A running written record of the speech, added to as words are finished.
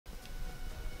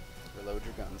Reload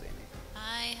your guns, Amy.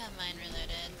 I have mine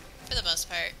reloaded. For the most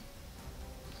part.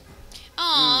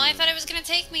 Oh, I thought it was gonna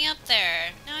take me up there.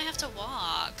 Now I have to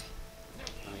walk.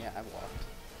 Oh yeah, I've walked.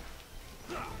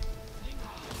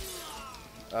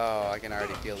 Oh, I can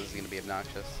already feel this is gonna be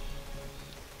obnoxious.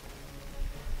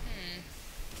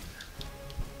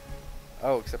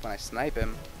 Oh, except when I snipe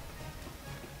him.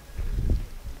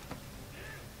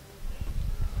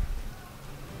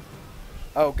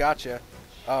 Oh, gotcha.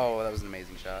 Oh, that was an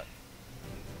amazing shot.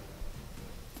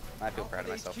 I feel proud of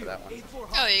myself for that one.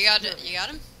 Oh, you got it. You got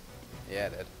him? Yeah,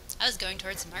 I did. I was going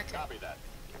towards the marker. Copy that.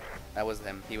 That was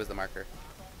him. He was the marker.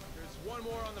 There's one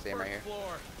more on the Same right here.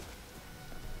 floor.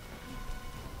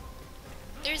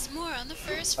 There's more on the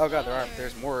first Oh floor. god,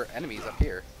 there's more enemies up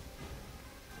here.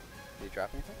 Did he drop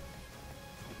anything?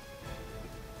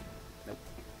 Nope.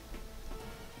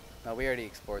 No, we already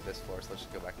explored this floor, so let's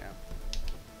just go back now.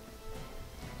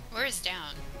 Where's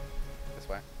down? This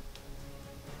way.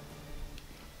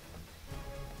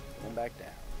 Going back down.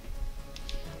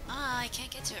 Ah, I can't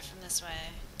get to it from this way.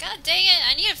 God dang it,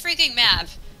 I need a freaking map.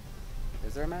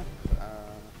 Is there a map?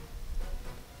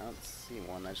 I don't see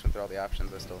one. I just went through all the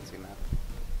options. I still don't see a map.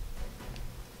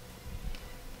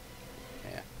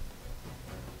 Yeah.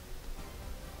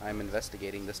 I'm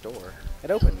investigating this door. It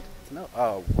opened. No.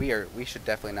 Oh, we should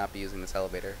definitely not be using this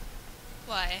elevator.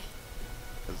 Why?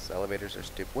 Because elevators are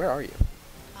stupid. Where are you?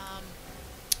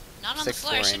 Not on Sixth the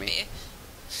floor, I floor, should Amy. be.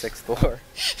 6th floor.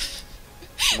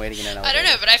 I'm waiting in an elevator. I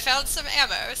don't know, but I found some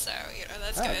ammo, so, you know,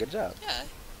 that's good. Good job. Yeah.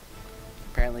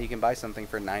 Apparently you can buy something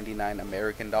for 99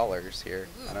 American dollars here.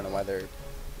 Ooh. I don't know why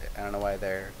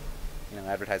they're you know,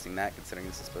 advertising that, considering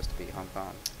this is supposed to be Hong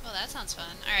Kong. Well, that sounds fun.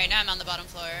 Alright, now I'm on the bottom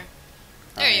floor.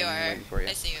 There you I'm are. waiting for you.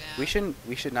 I see you now.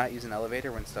 We should not use an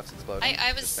elevator when stuff's exploding.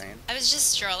 I just saying. was just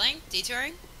strolling,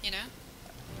 detouring, you know?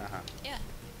 Uh-huh. Yeah.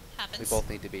 Happens. We both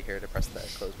need to be here to press that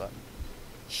close button.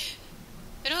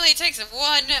 It only takes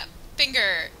one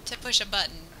finger to push a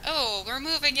button. Oh, we're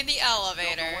moving in the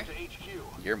elevator.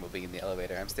 You're moving in the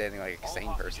elevator. I'm standing like a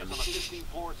sane person. On the 15th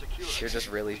floor secured. You're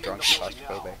just really drunk and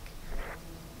claustrophobic.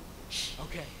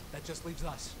 Okay, that just leaves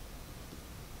us.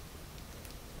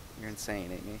 You're insane,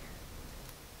 Amy.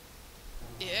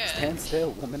 Yeah. Stand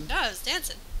still, woman. No, I was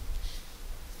dancing.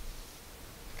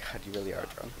 God, you really are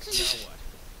drunk. Now what?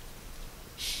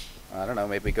 I don't know,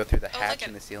 maybe we go through the Oh, hatch look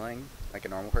in the ceiling like a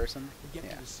normal person? We get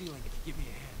Yeah. to the ceiling if you give me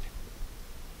a hand.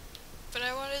 But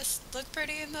I want to look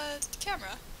pretty in the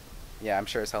camera. Yeah, I'm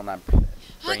sure as hell not How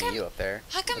bringing come- you up there.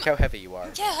 how come- Look how heavy you are.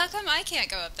 Yeah, how come I can't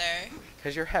go up there?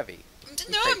 Because you're heavy.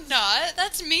 No, I'm not.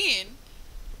 That's mean.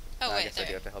 Oh, I wait, guess I do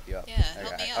there. have to help you up. Yeah, There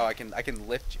help you me go. Oh, up. I can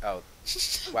lift you. Oh,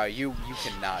 wow, you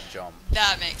cannot jump.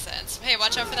 That makes sense. Hey,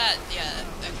 watch out for that. Yeah,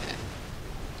 okay.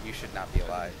 You should not be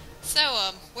alive.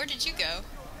 So, where did you go?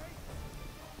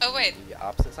 Oh, wait. The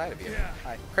opposite side of you. Yeah.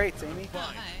 Hi. Crates, Amy. Oh,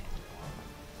 hi.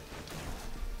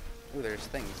 Ooh, there's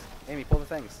things. Amy, pull the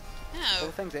things. Pull No,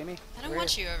 the things, Amy. I don't Over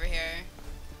want here. you over here.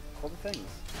 Pull the things.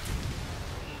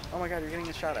 Oh my god, you're getting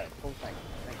a shot at. Pull the thing.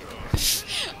 Thank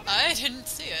you. I didn't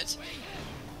see it.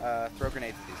 Throw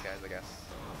grenades at these guys, I guess.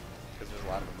 Because there's a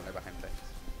lot of them when they're behind things.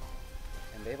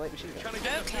 And they have light machine guns. Kind of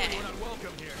get the Okay. feeling we're not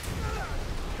welcome here.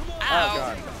 Come on. Oh Ow.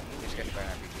 god. You just got hit by an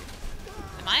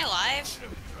RPG. Am I alive?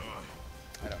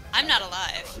 I don't know. I'm not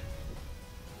alive.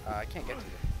 I can't get to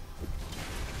you.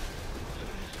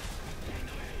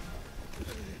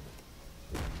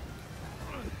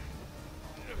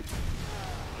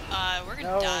 We're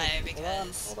gonna No. die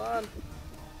because... Hold on.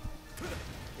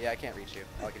 Yeah, I can't reach you.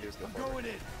 All I can do is go I'm forward. going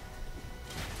in.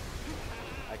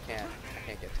 I can't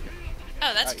get to you.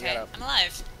 Oh, that's You okay. got up. I'm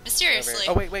alive. Over Mysteriously.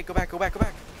 here. Oh wait, go back.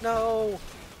 No!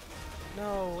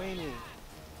 No, Amy.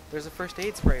 There's a first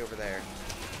aid spray over there.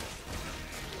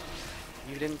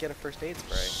 You didn't get a first aid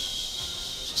spray.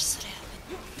 Shh, just let it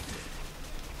happen.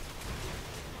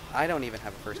 I don't even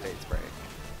have a first aid spray.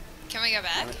 Can we go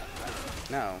back?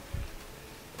 No.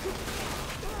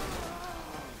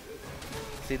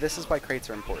 See, this is why crates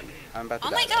are important. I'm about to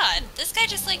Oh die. my god, this guy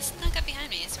just like snuck up behind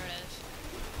me, sort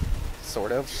of.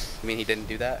 Sort of. You mean he didn't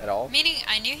do that at all? Meaning,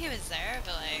 I knew he was there,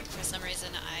 but like, for some reason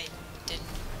I didn't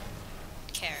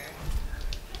care.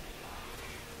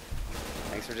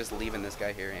 Thanks for just leaving this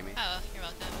guy here, Amy. Oh, you're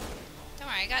welcome. Don't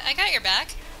worry, I got your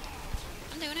back.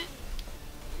 I'm doing it.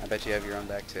 I bet you have your own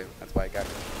back too. That's why I got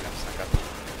snuck up.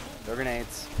 Throw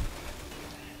grenades.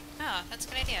 Oh, that's a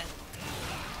good idea.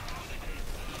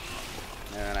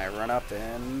 And then I run up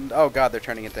and... Oh god, they're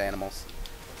turning into animals.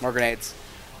 More grenades.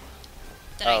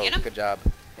 Did Oh, I get him? good job.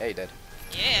 Yeah, you did.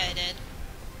 Yeah, I did.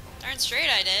 Darn straight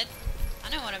I did. I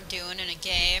know what I'm doing in a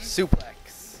game.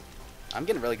 Suplex. I'm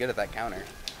getting really good at that counter.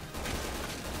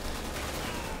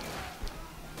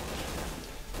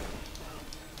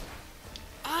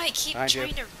 keep Behind you.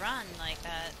 trying to run like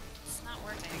that? It's not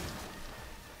working.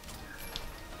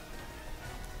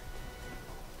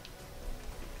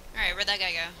 Alright, where'd that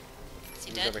guy go? Is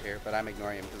he He's dead? over here, but I'm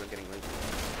ignoring him because I'm getting loot.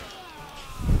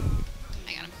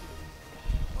 I got him.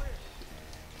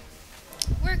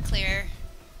 We're clear.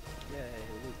 Yay,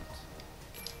 loot.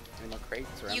 Any more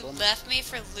crates or You emblems? left me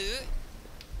for loot?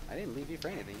 I didn't leave you for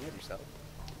anything. You had yourself.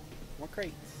 More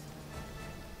crates.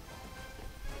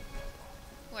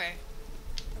 Where?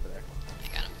 Over there. I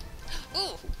got him.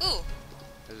 Ooh! Ooh!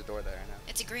 There's a door there, I know.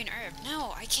 It's a green herb.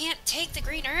 No, I can't take the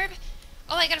green herb!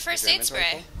 Oh, I got a first Is your aid inventory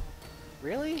spray. full?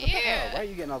 Really? What the Yeah. hell? Why are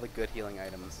you getting all the good healing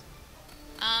items?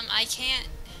 I can't...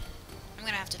 I'm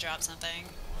gonna have to drop something.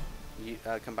 You,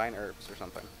 combine herbs or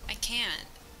something. I can't.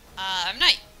 I'm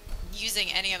not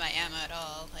using any of my ammo at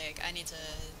all. Like, I need to...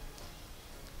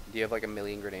 Do you have like a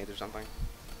million grenades or something?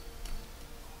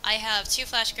 I have 2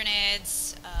 flash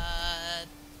grenades,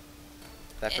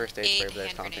 That and first aid 8 spray over there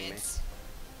is hand taunting me. grenades.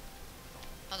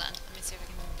 Hold on, let me see if I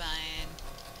can combine.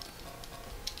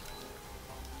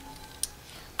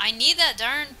 I need that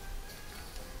darn...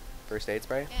 First aid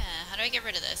spray? Yeah, how do I get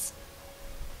rid of this?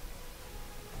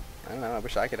 I don't know. I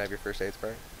wish I could have your first aid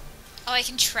spray. Oh, I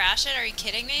can trash it? Are you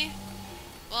kidding me?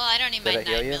 Well, I don't need my Did it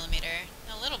heal you? 9mm.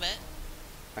 A little bit.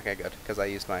 Okay, good. Because I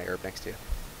used my herb next to you.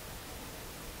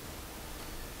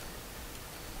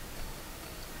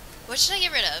 What should I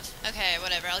get rid of? Okay,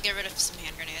 whatever. I'll get rid of some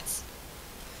hand grenades.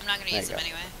 I'm not gonna There use you them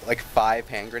go. anyway. Like 5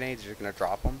 hand grenades? You're gonna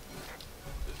drop them?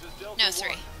 This is Delta No, 1.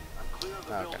 3. I'm clear of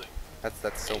the Oh, okay. building.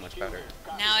 That's so much HQ better. here.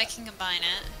 Copy Now I that. can combine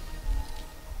it.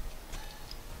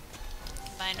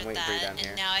 Combine I'm with waiting for you that, down here.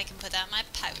 and now I can put that in my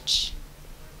pouch.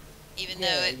 Even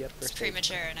Yeah, though you got it's first aid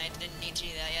premature and I didn't need to do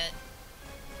that yet.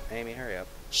 Amy, hurry up.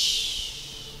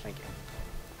 Shh. Thank you.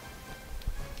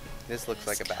 This looks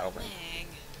like a Who's battle ring. coming?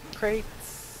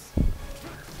 Crates!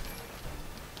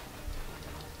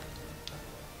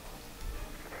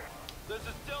 This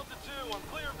is Delta 2. I'm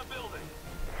clear of the building.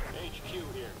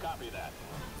 HQ here. Copy that.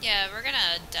 Yeah, we're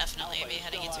gonna definitely Alpha be is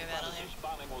heading still into a on battle premises. here.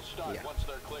 Bombing will start Yeah. once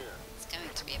they're clear. It's going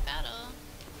to be a battle.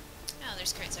 Oh,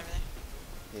 there's crates over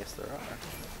there. Yes, there are.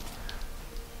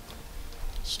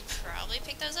 Should probably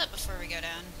pick those up before we go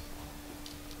down.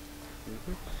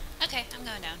 Mm-hmm. Okay, I'm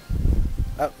going down.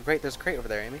 Oh, great. There's a crate over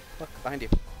there, Amy. Look, behind you.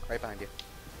 Right behind you.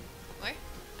 Where?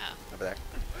 Oh, Over there.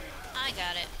 I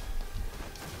got it.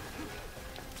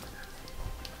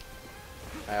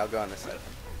 Alright, I'll go on this side.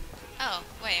 Oh,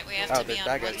 wait, we have Oh, to be there's on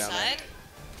bad one guys down there. side?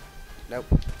 Nope.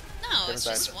 No, Different it's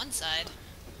just side. one side.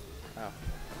 Oh.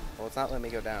 Well, it's not letting me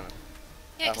go down.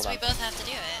 Yeah, Oh, because hold we on. both have to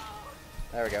do it.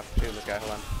 There we go. Shooting this guy.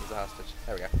 Hold on. He's a hostage.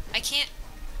 There we go. I can't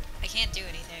do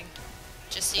anything.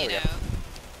 Just so There you we know. go.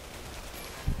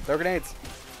 Throw grenades.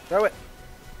 Throw it.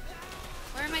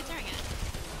 Where am I throwing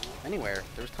it? Anywhere.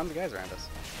 There was tons of guys around us.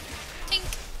 Tink!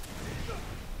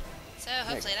 So,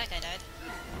 hopefully that guy died.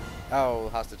 Oh,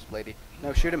 hostage lady.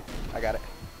 No, shoot him. I got it.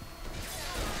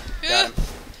 Got him.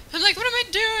 I'm like, what am I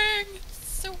doing? It's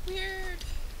so weird.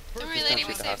 Don't worry, Just lady, don't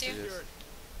we shoot the saved you. hostages.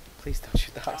 Please don't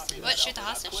shoot the Copy hostage. that, What, shoot the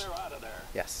Alpha. hostage? Clear out of there.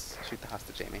 Yes. Shoot the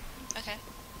hostage, Amy. Okay.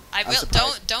 I I'm will.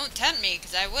 surprised. Don't tempt me,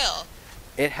 because I will.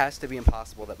 It has to be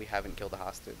impossible that we haven't killed a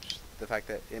hostage. The fact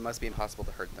that it must be impossible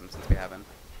to hurt them since we haven't.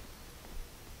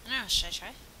 I don't know, should I try?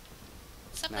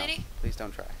 What's up, No, lady? please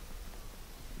don't try.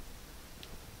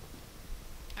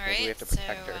 Alright, Maybe we have to so,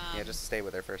 protect her. Yeah, just stay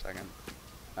with her for a second.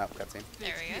 Oh, cutscene.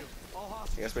 there we go.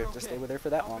 I guess we have to stay with her for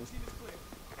that long.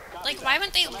 Copy Like, that. why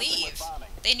wouldn't they Commencing with leave? bombing.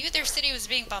 They knew their city was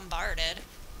being bombarded.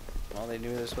 Well, they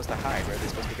knew they were supposed to hide. Where are they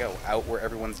supposed to go? Out where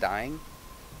everyone's dying?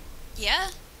 Yeah?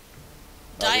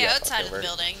 Oh, we Die got outside fucked of the over.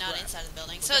 building, not inside of the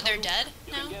building. So they're dead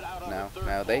You can now? get out on No, the third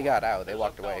no, they floor. got out. They There's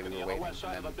walked a away. We balcony were on the waiting, west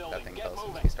side and of then the that building. thing Get fell since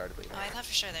moving. we started leaving. Oh, I thought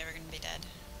for sure they were going to be dead.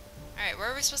 Alright,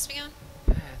 where are we supposed to be going?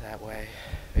 That way.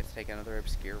 We have to take another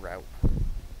obscure route.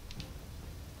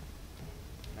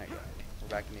 There you go. We're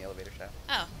back in the elevator shaft.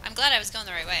 Oh, I'm glad I was going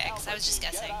the right way, because I was just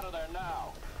Alpha, guessing. Get out of there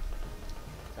now.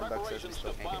 $10 says we Preparations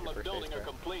still to can't bomb get the your first aid building are spray.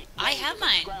 complete. I have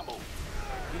mine. Scramble.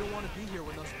 You don't want to be here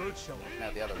when those birds show up.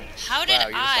 No, the other one. How did wow,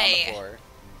 you're just on the I? floor.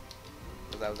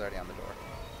 Because I was already on the door.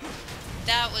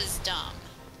 That was dumb.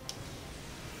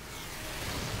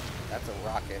 That's a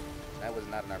rocket. That was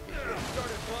not an RPG.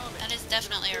 Started bombing. That is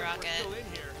definitely a We're rocket. still in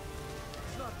here.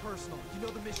 It's not personal. You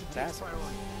know the mission That's takes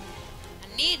priority.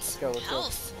 I need some go, let's go.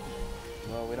 health.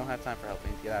 Well, we don't have time for help.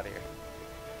 We need to get out of here.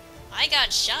 I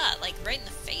got shot, like, right in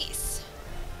the face.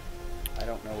 I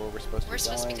don't know where we're supposed to We're be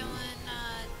supposed going. to be going,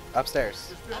 Upstairs.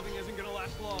 This building isn't gonna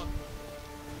last long.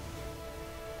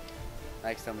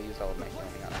 I accidentally used all of my healing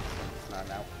on it. So it's not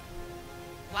an out.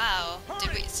 wow.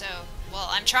 Did we, well,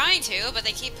 I'm trying to, but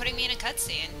they keep putting me in a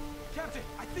cutscene. Captain,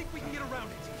 I think we can get around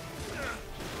it.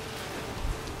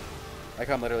 Like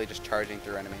I'm literally just charging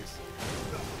through enemies.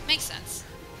 Makes sense.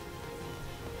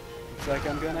 Looks like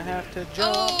I'm gonna have to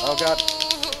jump. Oh god.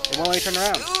 It won't let me turn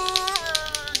around.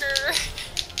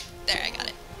 There, I got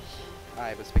it.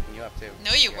 I was picking you up too.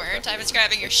 No, you weren't. I was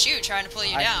grabbing your shoe trying to pull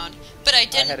you down. But I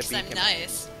didn't had a because I'm B command.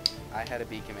 nice. I had a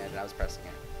B command and I was pressing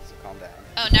it. So calm down.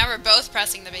 Oh, now we're both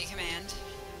pressing the B command.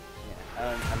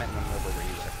 Yeah. I meant when over where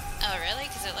you were. Oh, really?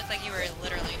 Because it looked like you were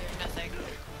literally doing nothing.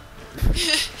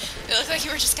 It looked like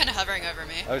you were just kind of hovering over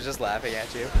me. I was just laughing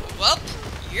at you. Well,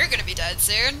 you're gonna be dead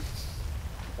soon.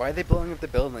 Why are they blowing up the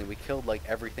building? We killed like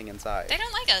everything inside. They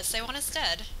don't like us. They want us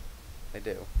dead. They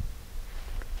do.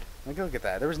 Look at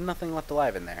that. There was nothing left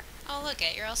alive in there. Oh, look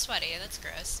it. You're all sweaty. That's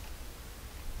gross.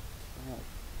 Oh.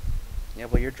 Yeah,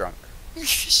 well, you're drunk.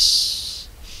 Shh.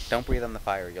 Don't breathe on the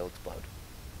fire, you'll explode.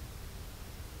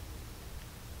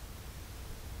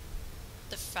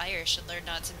 The fire should learn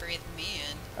not to breathe me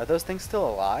in. Are those things still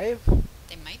alive?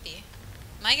 They might be.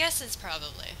 My guess is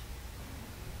probably.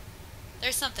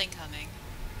 There's something coming.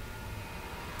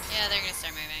 Yeah, they're gonna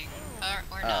start moving.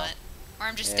 Or not. Or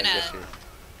I'm just Yeah, gonna... yes,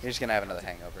 you're just gonna have another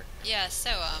hangover. Yeah, so,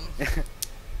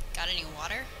 got any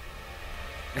water?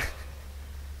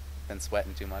 Been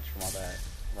sweating too much from all that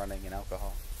running and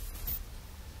alcohol.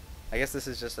 I guess this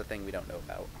is just a thing we don't know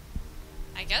about.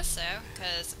 I guess so,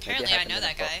 because Maybe it apparently I happened know in a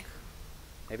that guy. book.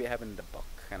 Maybe it happened in a book.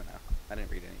 I don't know. I didn't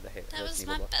read any of the That was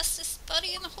my books. bestest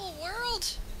buddy in the whole world!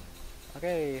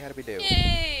 Okay, how did we do?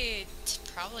 Yay!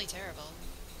 Probably terrible.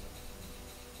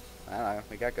 I don't know.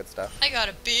 We got good stuff. I got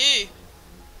a B!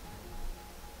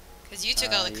 Because you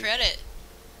took all the credit.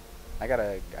 I got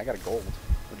a gold.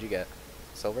 What'd you get?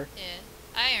 Silver? Yeah.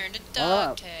 I earned a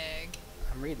dog Oh. tag.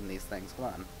 I'm reading these things.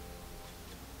 Hold on.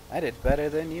 I did better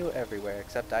than you everywhere,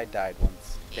 except I died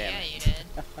once. Damn Yeah, it. you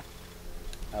did.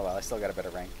 Oh well, I still got a better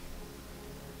rank.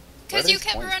 Because Where are you these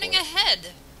kept points running for? ahead.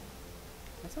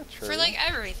 That's not true. For, like,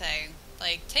 everything.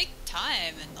 Like, take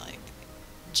time and, like,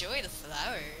 enjoy the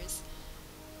flowers.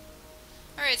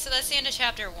 Alright, so that's the end of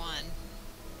chapter 1.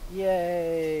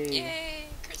 Yay! Yay!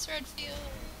 Chris Redfield.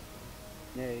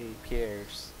 Yay,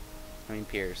 Piers. I mean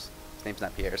Piers. His name's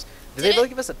not Piers. Did Did they it? really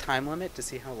give us a time limit to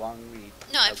see how long we...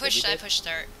 No, I how good we pushed did?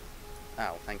 start.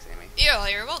 Oh, thanks, Amy.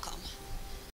 You're welcome.